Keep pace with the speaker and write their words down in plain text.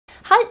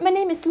Hi, my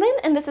name is Linn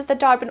and this is the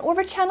Darbin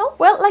Orvar channel.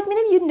 Well, like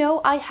many of you know,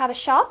 I have a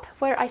shop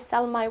where I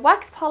sell my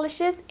wax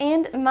polishes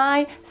and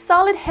my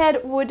solid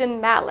head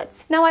wooden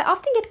mallets. Now, I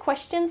often get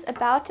questions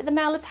about the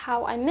mallets,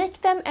 how I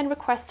make them, and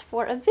requests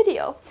for a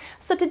video.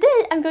 So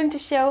today I'm going to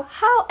show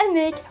how I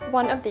make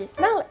one of these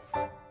mallets.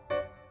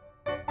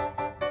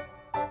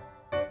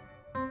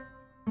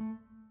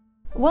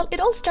 Well,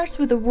 it all starts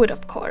with the wood,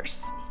 of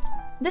course.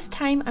 This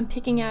time I'm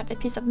picking out a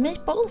piece of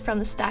maple from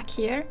the stack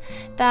here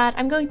that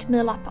I'm going to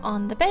mill up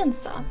on the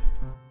bandsaw.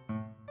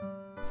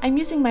 I'm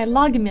using my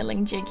log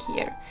milling jig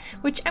here,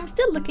 which I'm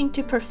still looking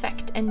to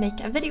perfect and make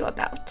a video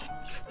about.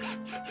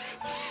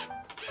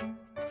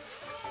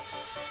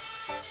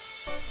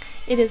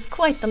 It is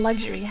quite the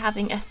luxury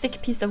having a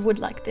thick piece of wood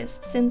like this,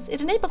 since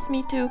it enables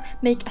me to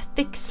make a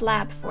thick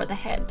slab for the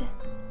head.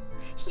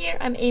 Here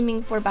I'm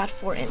aiming for about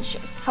 4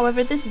 inches,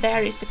 however this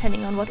varies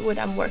depending on what wood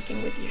I'm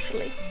working with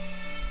usually.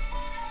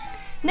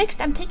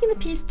 Next, I'm taking the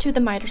piece to the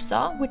miter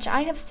saw, which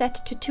I have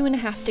set to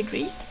 2.5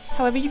 degrees.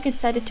 However, you can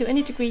set it to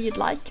any degree you'd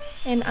like,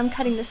 and I'm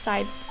cutting the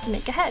sides to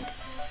make a head.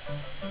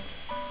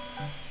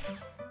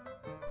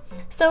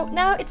 So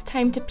now it's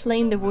time to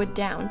plane the wood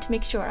down to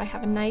make sure I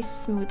have a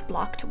nice smooth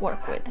block to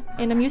work with,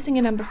 and I'm using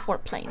a number 4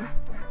 plane.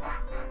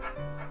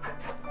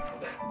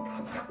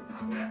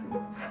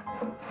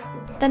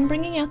 Then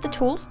bringing out the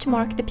tools to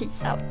mark the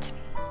piece out.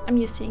 I'm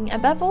using a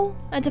bevel,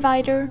 a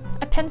divider,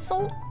 a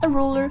pencil, a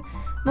ruler,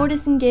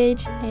 mortise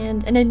gauge,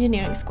 and an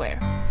engineering square.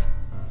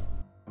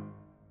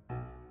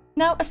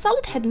 Now, a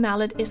solid head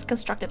mallet is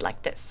constructed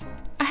like this.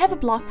 I have a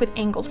block with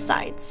angled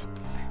sides.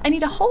 I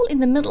need a hole in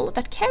the middle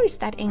that carries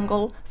that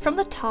angle from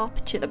the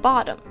top to the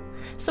bottom.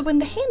 So when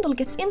the handle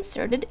gets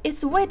inserted,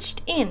 it's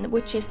wedged in,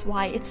 which is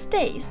why it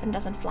stays and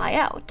doesn't fly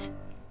out.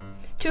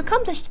 To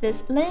accomplish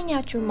this, laying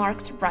out your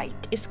marks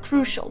right is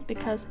crucial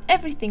because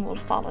everything will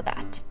follow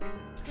that.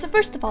 So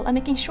first of all, I'm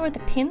making sure the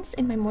pins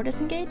in my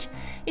mortise gauge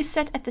is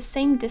set at the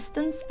same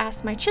distance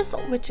as my chisel,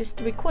 which is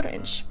 3/4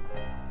 inch.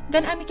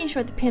 Then I'm making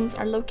sure the pins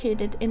are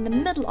located in the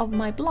middle of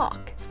my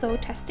block, so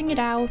testing it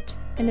out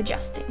and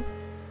adjusting.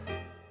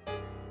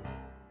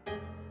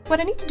 What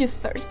I need to do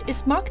first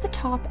is mark the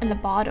top and the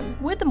bottom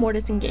with the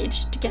mortise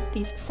gauge to get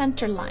these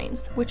center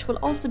lines, which will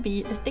also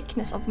be the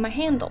thickness of my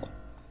handle.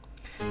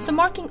 So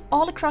marking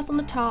all across on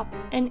the top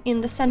and in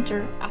the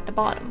center at the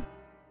bottom.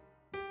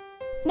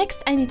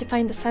 Next, I need to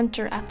find the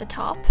center at the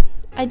top.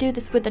 I do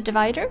this with a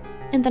divider,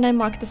 and then I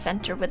mark the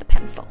center with a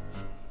pencil.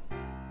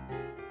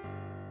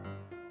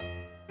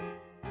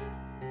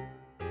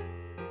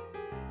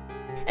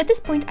 At this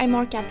point, I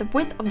mark out the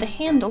width of the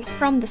handle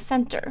from the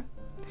center.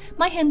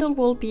 My handle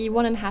will be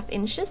 1.5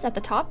 inches at the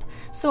top,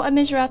 so I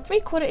measure out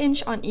 3/4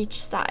 inch on each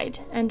side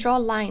and draw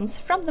lines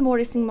from the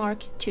mortising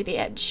mark to the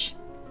edge.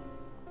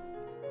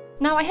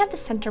 Now I have the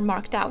center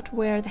marked out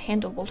where the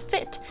handle will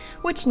fit,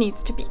 which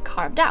needs to be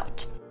carved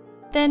out.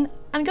 Then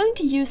I'm going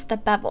to use the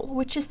bevel,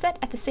 which is set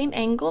at the same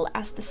angle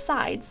as the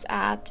sides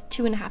at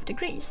 2.5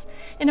 degrees,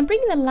 and I'm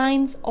bringing the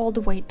lines all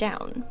the way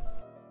down.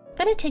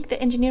 Then I take the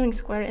engineering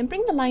square and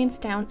bring the lines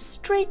down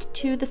straight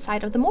to the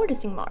side of the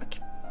mortising mark.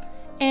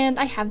 And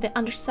I have the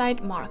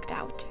underside marked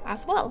out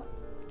as well.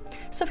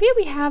 So here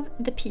we have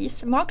the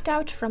piece marked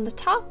out from the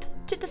top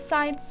to the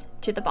sides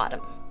to the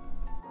bottom.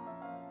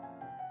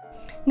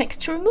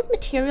 Next, to remove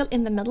material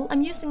in the middle,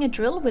 I'm using a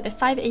drill with a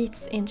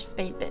 5/8 inch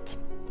spade bit.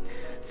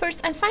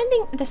 First, I'm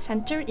finding the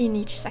center in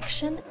each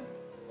section.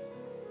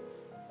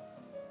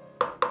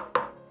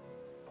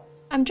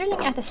 I'm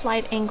drilling at a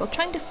slight angle,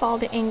 trying to follow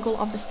the angle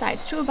of the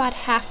sides to about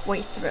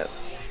halfway through,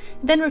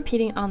 then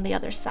repeating on the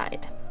other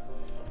side.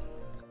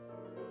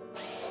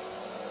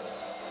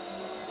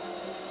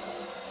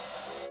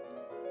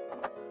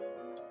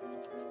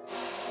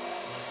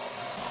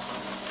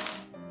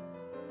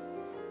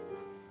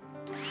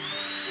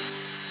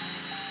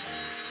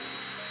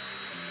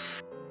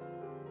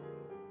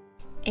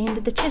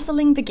 And the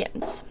chiseling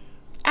begins.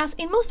 As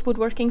in most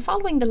woodworking,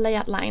 following the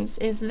layout lines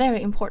is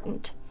very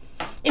important.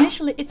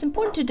 Initially, it's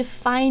important to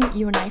define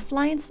your knife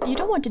lines. You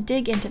don't want to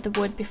dig into the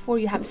wood before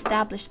you have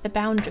established the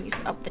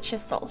boundaries of the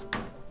chisel.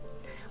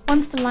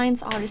 Once the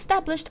lines are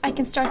established, I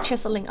can start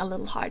chiseling a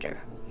little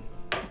harder.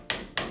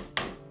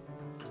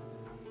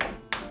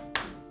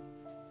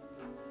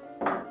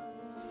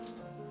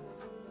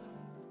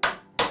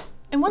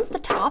 And once the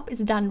top is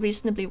done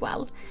reasonably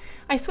well,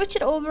 I switch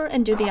it over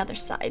and do the other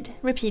side,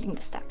 repeating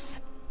the steps.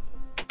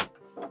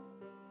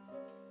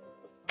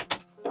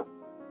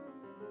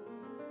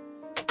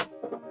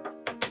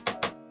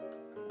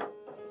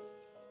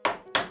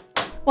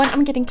 When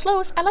I'm getting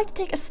close, I like to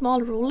take a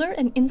small ruler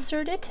and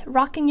insert it,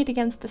 rocking it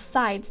against the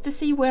sides to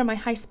see where my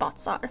high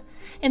spots are,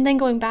 and then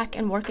going back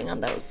and working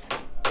on those.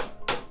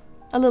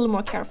 A little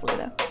more carefully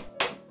though.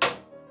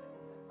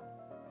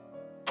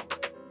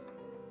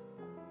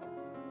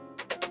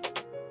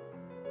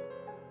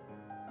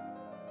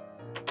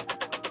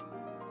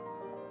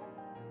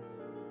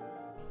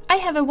 I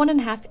have a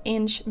 1.5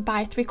 inch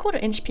by 3/4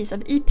 inch piece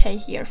of epay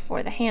here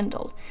for the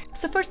handle.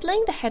 So first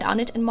laying the head on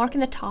it and marking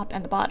the top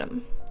and the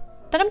bottom.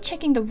 Then I'm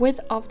checking the width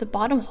of the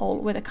bottom hole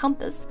with a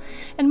compass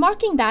and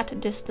marking that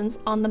distance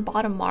on the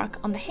bottom mark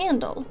on the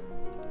handle.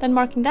 Then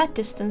marking that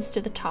distance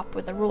to the top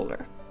with a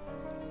ruler.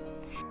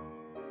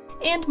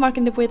 And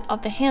marking the width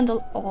of the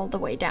handle all the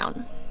way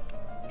down.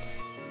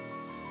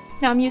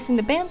 Now I'm using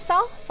the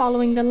bandsaw,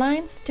 following the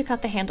lines to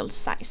cut the handle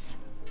size.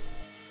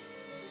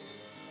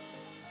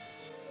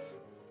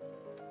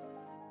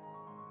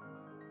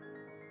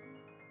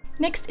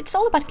 Next, it's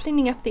all about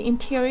cleaning up the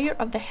interior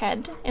of the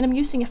head, and I'm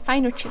using a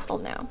finer chisel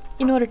now,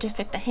 in order to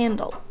fit the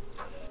handle.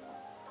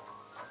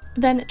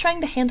 Then trying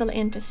the handle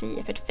in to see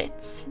if it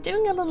fits,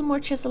 doing a little more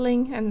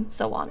chiseling and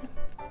so on.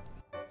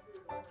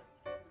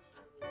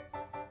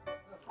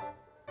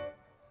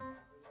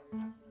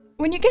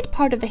 When you get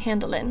part of the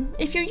handle in,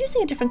 if you're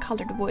using a different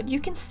colored wood, you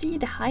can see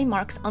the high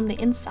marks on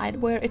the inside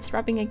where it's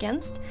rubbing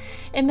against,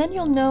 and then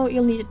you'll know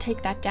you'll need to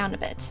take that down a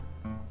bit.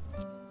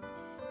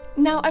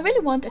 Now, I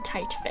really want a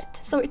tight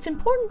fit, so it's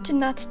important to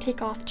not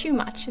take off too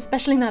much,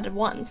 especially not at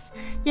once,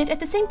 yet at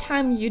the same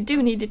time you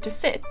do need it to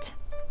fit.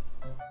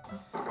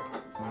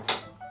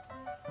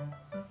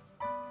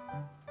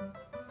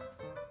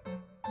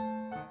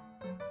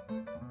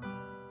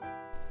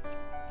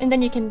 And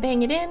then you can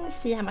bang it in,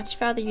 see how much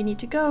further you need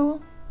to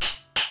go.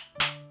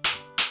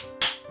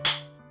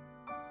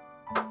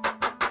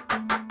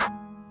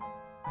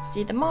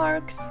 See the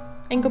marks,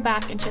 and go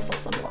back and chisel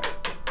some more.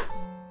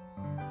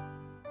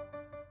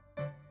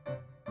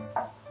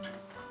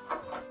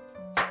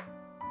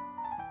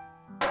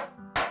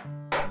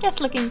 That's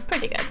looking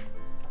pretty good.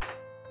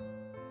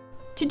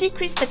 To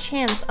decrease the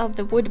chance of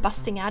the wood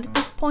busting out at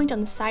this point on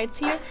the sides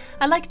here,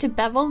 I like to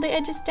bevel the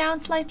edges down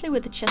slightly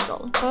with the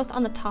chisel, both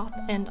on the top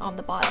and on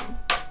the bottom.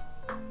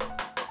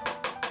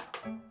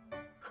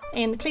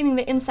 And cleaning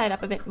the inside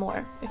up a bit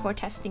more before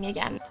testing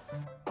again.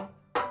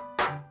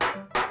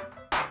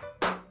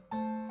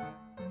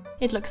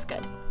 It looks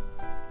good.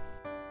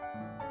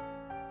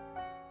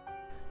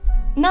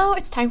 Now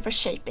it's time for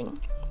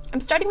shaping. I'm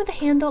starting with the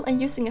handle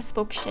and using a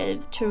spoke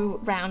shave to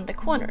round the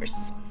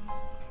corners.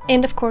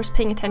 And of course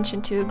paying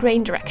attention to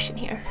grain direction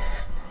here.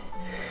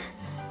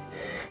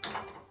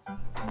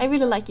 I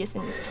really like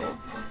using this tool.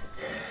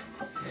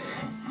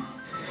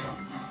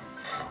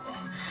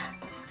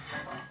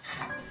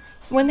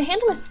 When the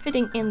handle is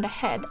fitting in the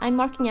head, I'm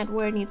marking out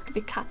where it needs to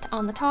be cut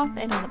on the top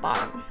and on the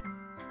bottom.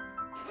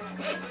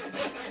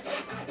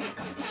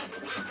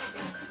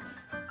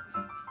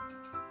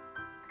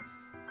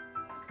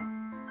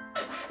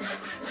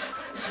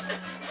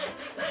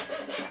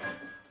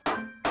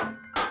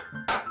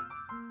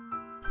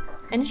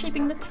 And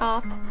shaping the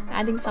top,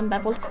 adding some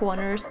beveled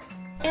corners,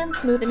 and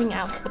smoothing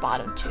out the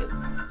bottom too.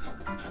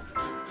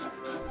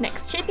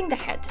 Next, shaping the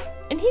head.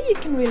 And here you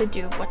can really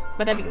do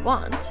whatever you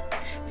want.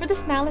 For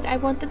this mallet I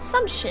wanted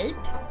some shape,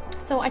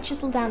 so I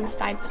chiseled down the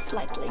sides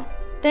slightly.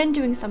 Then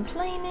doing some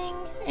planing,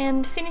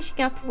 and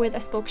finishing up with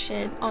a spoke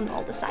shave on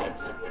all the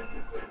sides.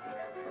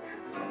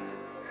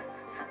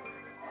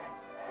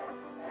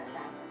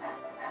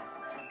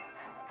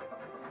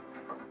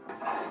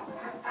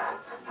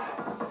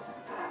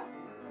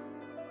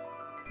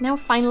 Now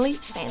finally,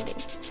 sanding.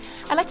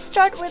 I like to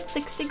start with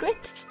 60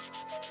 grit.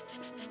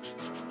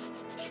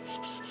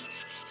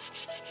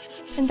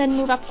 And then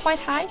move up quite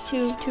high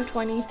to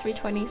 220,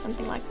 320,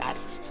 something like that.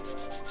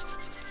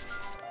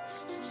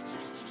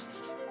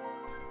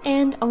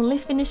 And only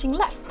finishing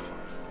left.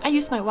 I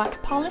use my wax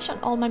polish on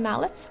all my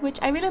mallets,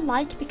 which I really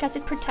like because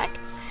it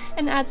protects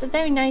and adds a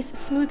very nice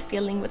smooth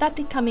feeling without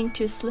becoming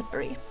too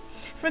slippery.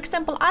 For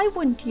example, I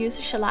wouldn't use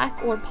shellac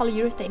or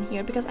polyurethane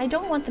here because I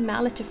don't want the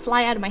mallet to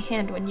fly out of my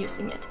hand when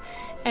using it.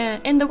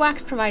 And the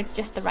wax provides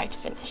just the right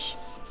finish.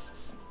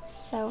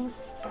 So,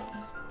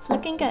 it's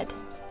looking good.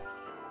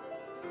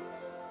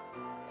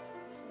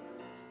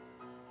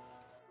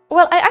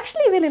 Well, I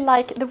actually really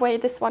like the way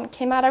this one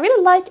came out. I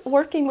really like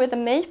working with the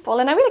maple,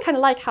 and I really kind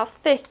of like how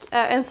thick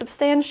and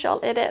substantial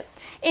it is.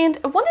 And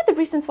one of the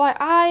reasons why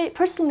I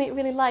personally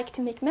really like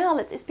to make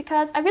mallets is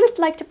because I really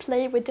like to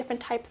play with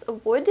different types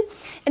of wood.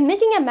 And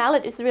making a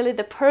mallet is really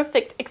the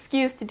perfect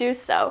excuse to do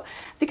so.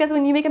 Because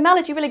when you make a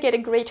mallet, you really get a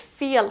great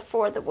feel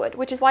for the wood,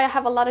 which is why I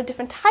have a lot of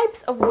different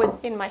types of wood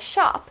in my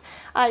shop.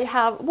 I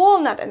have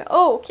walnut and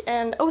oak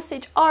and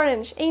Osage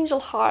orange, angel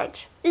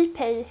heart,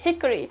 ipe,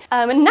 hickory.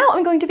 And now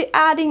I'm going to be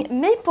adding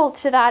maple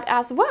to that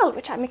as well,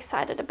 which I'm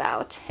excited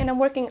about. And I'm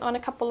working on a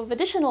couple of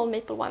additional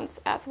maple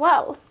ones as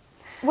well.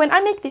 When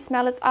I make these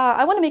mallets,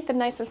 I want to make them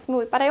nice and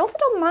smooth, but I also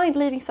don't mind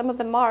leaving some of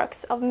the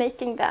marks of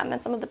making them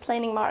and some of the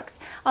planing marks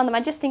on them.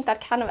 I just think that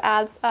kind of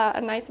adds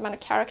a nice amount of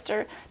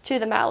character to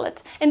the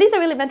mallet. And these are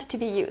really meant to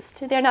be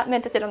used. They're not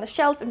meant to sit on the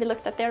shelf and be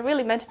looked at. They're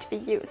really meant to be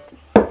used.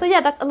 So yeah,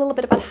 that's a little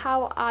bit about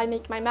how I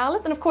make my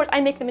mallets. And of course, I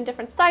make them in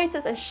different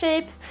sizes and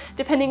shapes,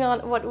 depending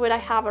on what wood I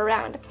have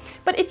around.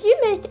 But if you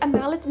make a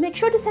mallet, make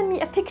sure to send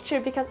me a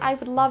picture because I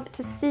would love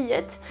to see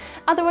it.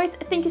 Otherwise,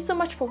 thank you so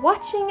much for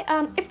watching.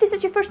 If this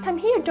is your first time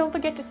here, don't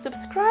forget to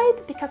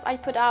subscribe because I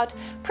put out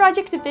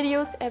project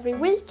videos every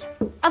week.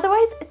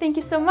 Otherwise, thank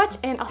you so much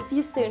and I'll see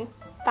you soon.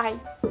 Bye!